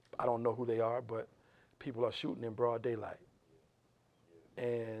I don't know who they are, but people are shooting in broad daylight.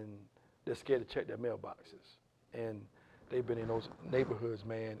 And they're scared to check their mailboxes. And they've been in those neighborhoods,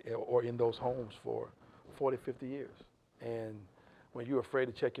 man, or in those homes for 40, 50 years. And when you're afraid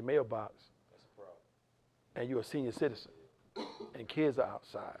to check your mailbox, and you're a senior citizen, and kids are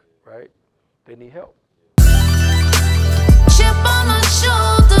outside, right? They need help. Chip on my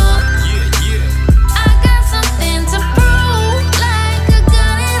shoulder. I got something to prove, like a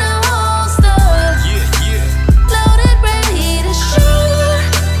gun in a holster. Loaded, ready to shoot.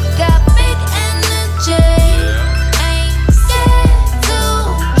 Got big energy. Ain't scared to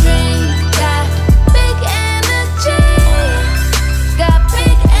dream. Got big energy. Got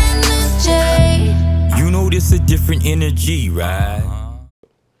big energy. You know this a different energy, right?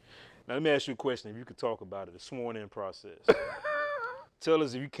 Now, let me ask you a question. If you could talk about it, the sworn-in process. Tell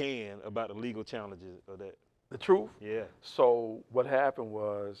us, if you can, about the legal challenges of that. The truth? Yeah. So what happened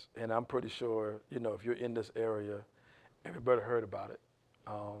was, and I'm pretty sure, you know, if you're in this area, everybody heard about it.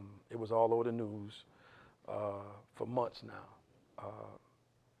 It was all over the news for months now.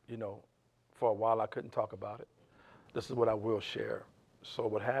 You know, for a while I couldn't talk about it. This is what I will share. So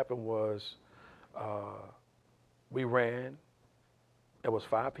what happened was we ran. There was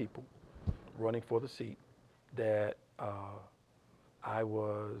 5 people running for the seat that I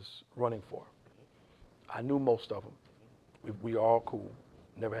was running for. I knew most of them. We all cool,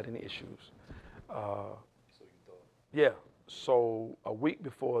 never had any issues. So you thought? Yeah. So a week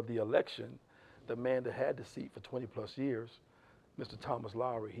before the election, the man that had the seat for 20 plus years, Mr. Thomas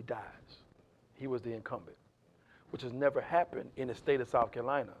Lowry, he dies. He was the incumbent, which has never happened in the state of South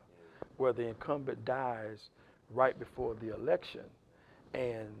Carolina, where the incumbent dies right before the election.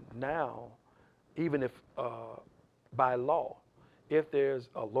 And now, even if by law, if there's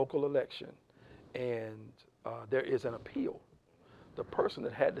a local election and there is an appeal, the person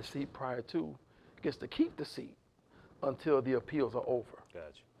that had the seat prior to gets to keep the seat until the appeals are over.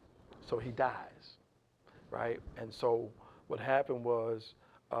 Gotcha. So he dies, right? And so what happened was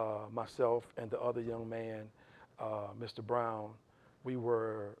myself and the other young man, Mr. Brown, we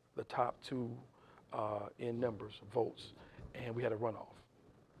were the top 2 in numbers, votes, and we had a runoff.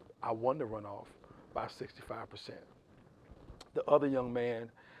 I won the runoff by 65%. The other young man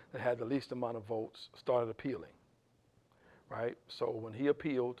that had the least amount of votes started appealing, right? So when he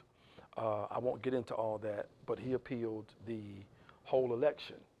appealed, I won't get into all that, but he appealed the whole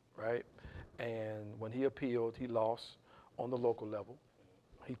election, right? And when he appealed, he lost on the local level.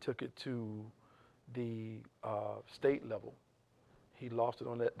 He took it to the state level. He lost it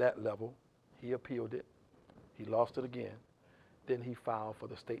on that level. He appealed it. He lost it again. Then he filed for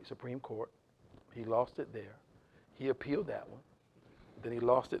the state Supreme Court. He lost it there. He appealed that one. Then he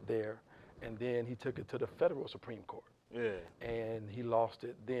lost it there. And then he took it to the federal Supreme Court. Yeah. And he lost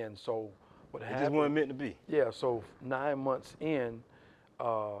it then. So what happened? It just wasn't meant to be. Yeah, so 9 months in,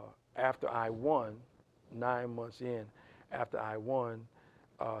 after I won, 9 months in, after I won,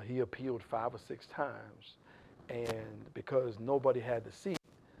 he appealed 5 or 6 times. And because nobody had the seat,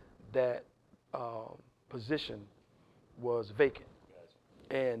 that position was vacant,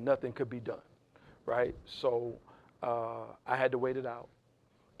 and nothing could be done, right? So I had to wait it out.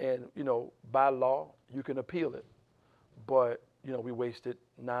 And, you know, by law, you can appeal it, but, you know, we wasted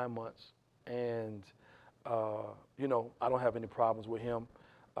 9 months. And, you know, I don't have any problems with him.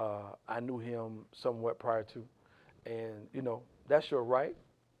 I knew him somewhat prior to. And, you know, that's your right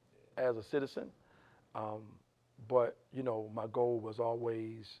as a citizen. But, you know, my goal was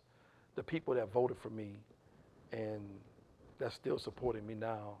always the people that voted for me and that's still supporting me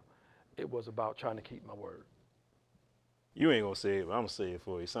now. It was about trying to keep my word. You ain't gonna say it, but I'm gonna say it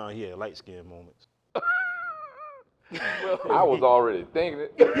for you. Sound he had light skin moments. Well, I was already thinking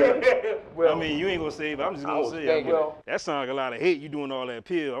it. Well, I mean, you ain't gonna say it, but I'm just gonna say it. Well, that sounds like a lot of hate. You doing all that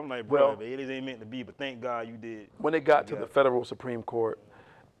appeal. I'm like, bro, man, it ain't meant to be, but thank God you did. When it got to the federal Supreme Court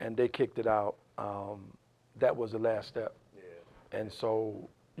and they kicked it out, that was the last step. Yeah. And so,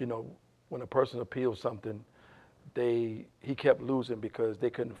 you know, when a person appeals something, he kept losing because they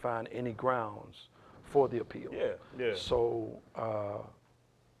couldn't find any grounds for the appeal. Yeah, yeah. So,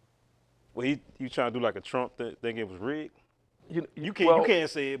 well, you trying to do like a Trump think it was rigged? You can't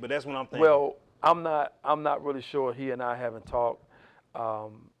say it, but that's what I'm thinking. Well, I'm not really sure. He and I haven't talked.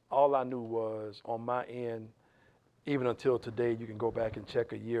 All I knew was on my end, even until today, you can go back and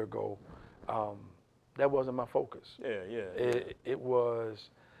check a year ago. That wasn't my focus. Yeah. It was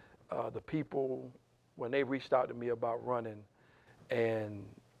the people when they reached out to me about running, and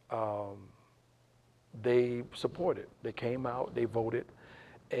they supported. They came out, they voted,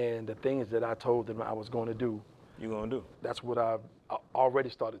 and the things that I told them I was going to do. You gonna do? That's what I already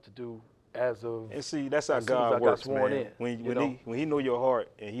started to do as of And see, that's how as soon as I God got works, sworn man. in. You know? When he know your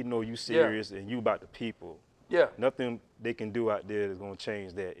heart and he know you serious and you about the people, Yeah, nothing they can do out there is gonna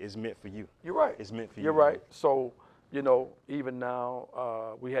change that. It's meant for you. you're right. It's meant for you. You're right. So, you know, even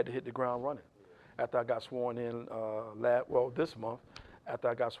now, we had to hit the ground running. After I got sworn in, this month, after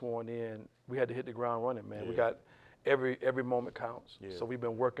I got sworn in, we had to hit the ground running, man. We Yeah. got every moment counts. Yeah. So we've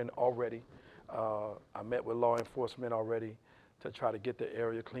been working already. I met with law enforcement already to try to get the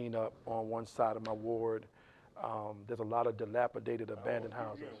area cleaned up on one side of my ward. There's a lot of dilapidated, abandoned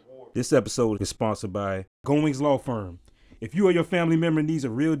houses. This episode is sponsored by Goings Law Firm. If you or your family member needs a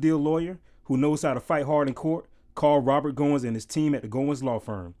real deal lawyer who knows how to fight hard in court, call Robert Goings and his team at the Goings Law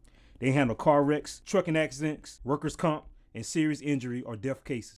Firm. They handle car wrecks, trucking accidents, workers' comp, and serious injury or death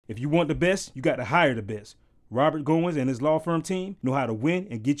cases. If you want the best, you got to hire the best. Robert Goins and his law firm team know how to win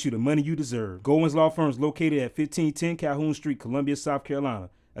and get you the money you deserve. Goins Law Firm is located at 1510 Calhoun Street, Columbia, South Carolina.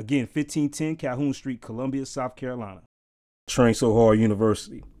 Again, 1510 Calhoun Street, Columbia, South Carolina. Train So Hard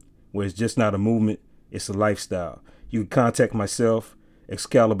University, where it's just not a movement, it's a lifestyle. You can contact myself,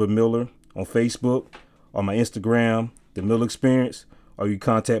 Excalibur Miller, on Facebook, or my Instagram, The Miller Experience, or you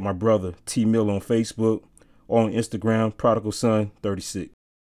contact my brother, T Miller, on Facebook, or on Instagram, Prodigal Son 36.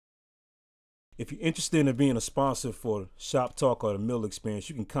 If you're interested in being a sponsor for Shop Talk or The Miller Experience,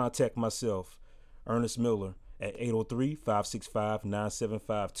 you can contact myself, Ernest Miller, at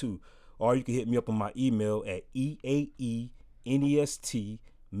 803-565-9752, or you can hit me up on my email at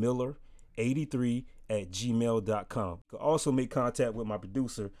eaenestmiller83@gmail.com. You can also make contact with my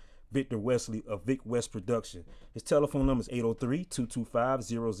producer, Victor Wesley of Vic West Production. His telephone number is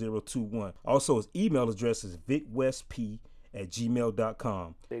 803-225-0021. Also, his email address is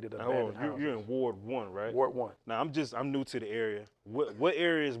vicwestp@gmail.com. Dated Now, abandoned hold on, you're in Ward 1, right? Ward 1. Now I'm new to the area. What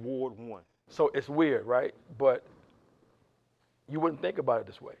area is Ward 1? So it's weird, right? But you wouldn't think about it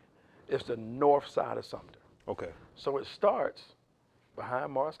this way. It's the north side of Sumter. Okay. So it starts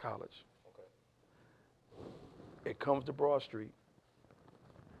behind Morris College. It comes to Broad Street,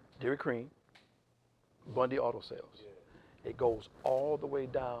 Dairy Cream, Bundy Auto Sales. It goes all the way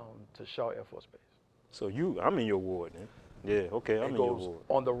down to Shaw Air Force Base. So I'm in your ward, man. Yeah, okay, I'm It in your goes ward.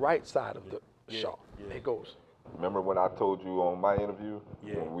 on the right side of the Shaw. yeah. It goes. Remember when I told you on my interview?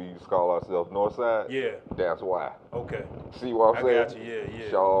 Yeah. When we used to call ourselves Northside? Yeah. That's why. Okay. See what I'm I saying? got you, yeah.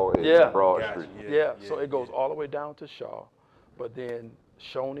 Shaw and Yeah. Broad Got Street. you, Yeah, so it goes all the way down to Shaw, but then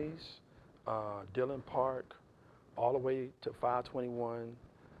Shoney's, Dillon Park, all the way to 521,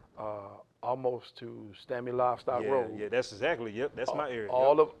 almost to Stanley Livestock Road. Yeah, that's exactly, that's my area.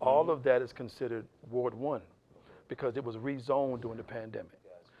 All of that is considered Ward 1 because it was rezoned during the pandemic.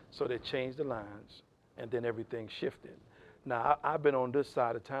 So they changed the lines and then everything shifted. Now, I've been on this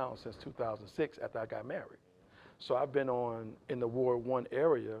side of town since 2006 after I got married. So I've been in the Ward 1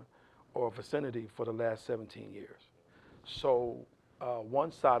 area or vicinity for the last 17 years. So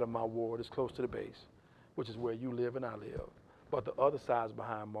one side of my ward is close to the base, which is where you live and I live. But the other side is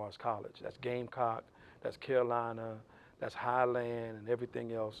behind Morris College. That's Gamecock, that's Carolina, that's Highland and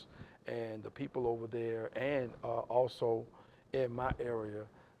everything else. And the people over there and also in my area,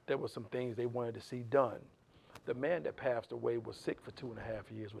 there were some things they wanted to see done. The man that passed away was sick for 2.5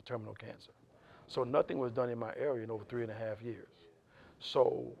 years with terminal cancer. So nothing was done in my area in over 3.5 years.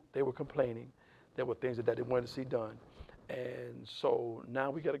 So they were complaining. There were things that they wanted to see done. And so now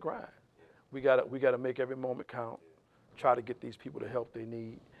we got to grind. We got to make every moment count, try to get these people the help they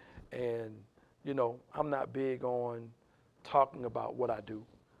need. And, you know, I'm not big on talking about what I do,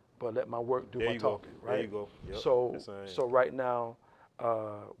 but let my work do There my you go. talking, right? There you go. Yep. So, That's all right. so right now,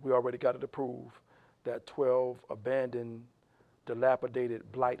 we already got it approved that 12 abandoned,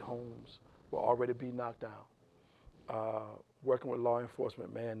 dilapidated blight homes will already be knocked down. Working with law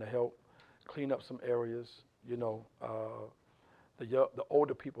enforcement, man, to help clean up some areas. You know, the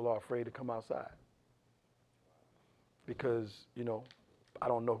older people are afraid to come outside because, you know, I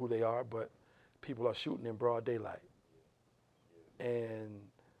don't know who they are, but people are shooting in broad daylight. And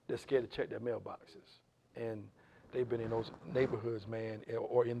they're scared to check their mailboxes. And they've been in those neighborhoods, man,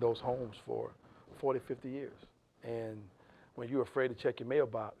 or in those homes for 40, 50 years. And when you're afraid to check your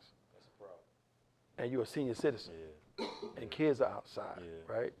mailbox, that's a problem. And you're a senior citizen, and kids are outside,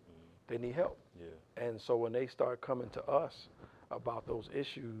 right? They need help. Yeah. And so when they start coming to us about those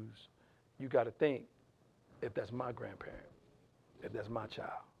issues, you got to think, if that's my grandparent, if that's my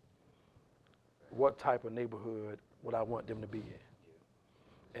child, what type of neighborhood would I want them to be in?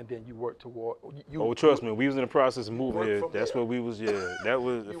 And then you work toward. Trust me, we was in the process of moving here. That's there. what we was. Yeah, that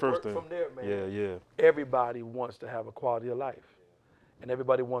was the You first work thing. from there, man. Yeah. Everybody wants to have a quality of life, and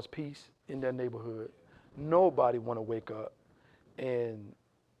everybody wants peace in their neighborhood. Nobody want to wake up, and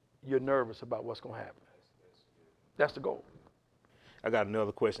you're nervous about what's going to happen. That's the goal. I got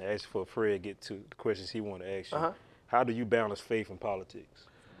another question to ask for Fred get to the questions he want to ask you. Uh-huh. How do you balance faith and politics?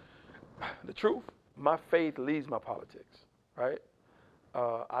 The truth, my faith leads my politics, right?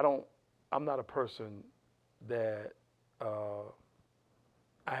 I'm not a person that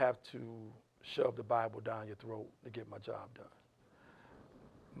I have to shove the Bible down your throat to get my job done.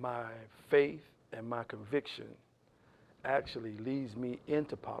 My faith and my conviction actually leads me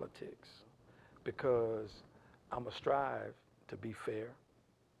into politics because I'm a strive to be fair,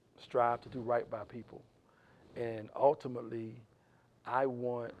 strive to do right by people. And ultimately, I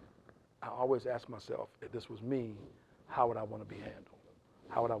always ask myself, if this was me, how would I want to be handled?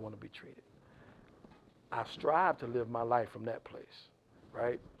 How would I want to be treated? I strive to live my life from that place,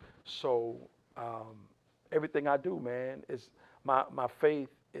 right? So everything I do, man, is my faith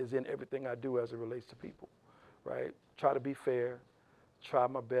is in everything I do as it relates to people, right? Try to be fair, try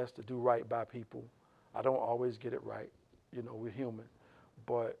my best to do right by people. I don't always get it right, you know, we're human.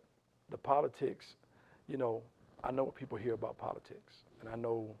 But the politics, you know, I know what people hear about politics, and I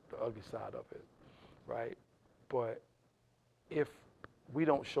know the ugly side of it, right? But if we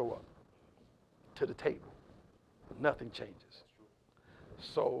don't show up to the table, nothing changes.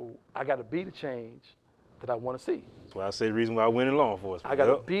 So I got to be the change that I want to see. That's why I say the reason why I went in law enforcement. I got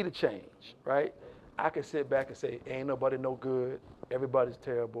to be the change, right? I can sit back and say, ain't nobody no good, everybody's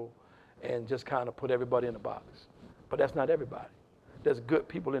terrible, and just kind of put everybody in a box. But that's not everybody. There's good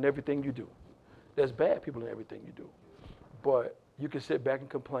people in everything you do. There's bad people in everything you do. But you can sit back and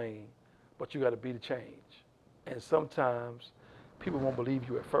complain, but you got to be the change. And sometimes people won't believe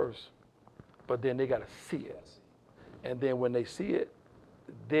you at first, but then they got to see it. And then when they see it,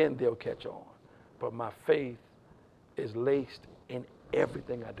 then they'll catch on. But my faith is laced in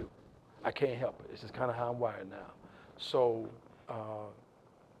everything I do. I can't help it. It's just kind of how I'm wired now. So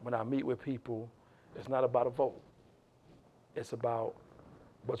when I meet with people, it's not about a vote. It's about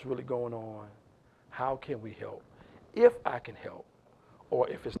what's really going on. How can we help? If I can help, or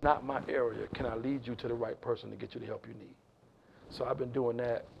if it's not my area, can I lead you to the right person to get you the help you need? So I've been doing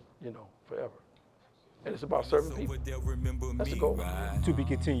that, you know, forever. And it's about serving people. That's the goal. To be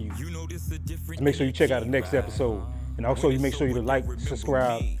continued. So make sure you check out the next episode. And also you make sure you to like,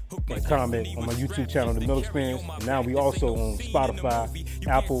 subscribe, and comment on my YouTube channel, The Middle Experience. And now we also on Spotify,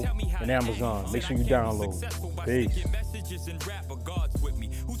 Apple, and Amazon. Make sure you download. Peace.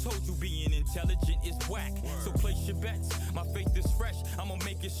 Who told you being intelligent is whack? So place your bets. My faith is fresh. I'ma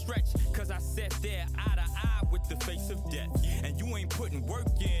make it stretch. Cause I sat there eye to eye with the face of death. And you ain't putting work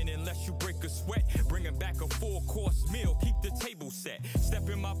in unless you break a sweat. Bringing back a 4-course meal. Keep the table set. Step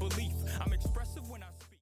in my belief. I'm expressive.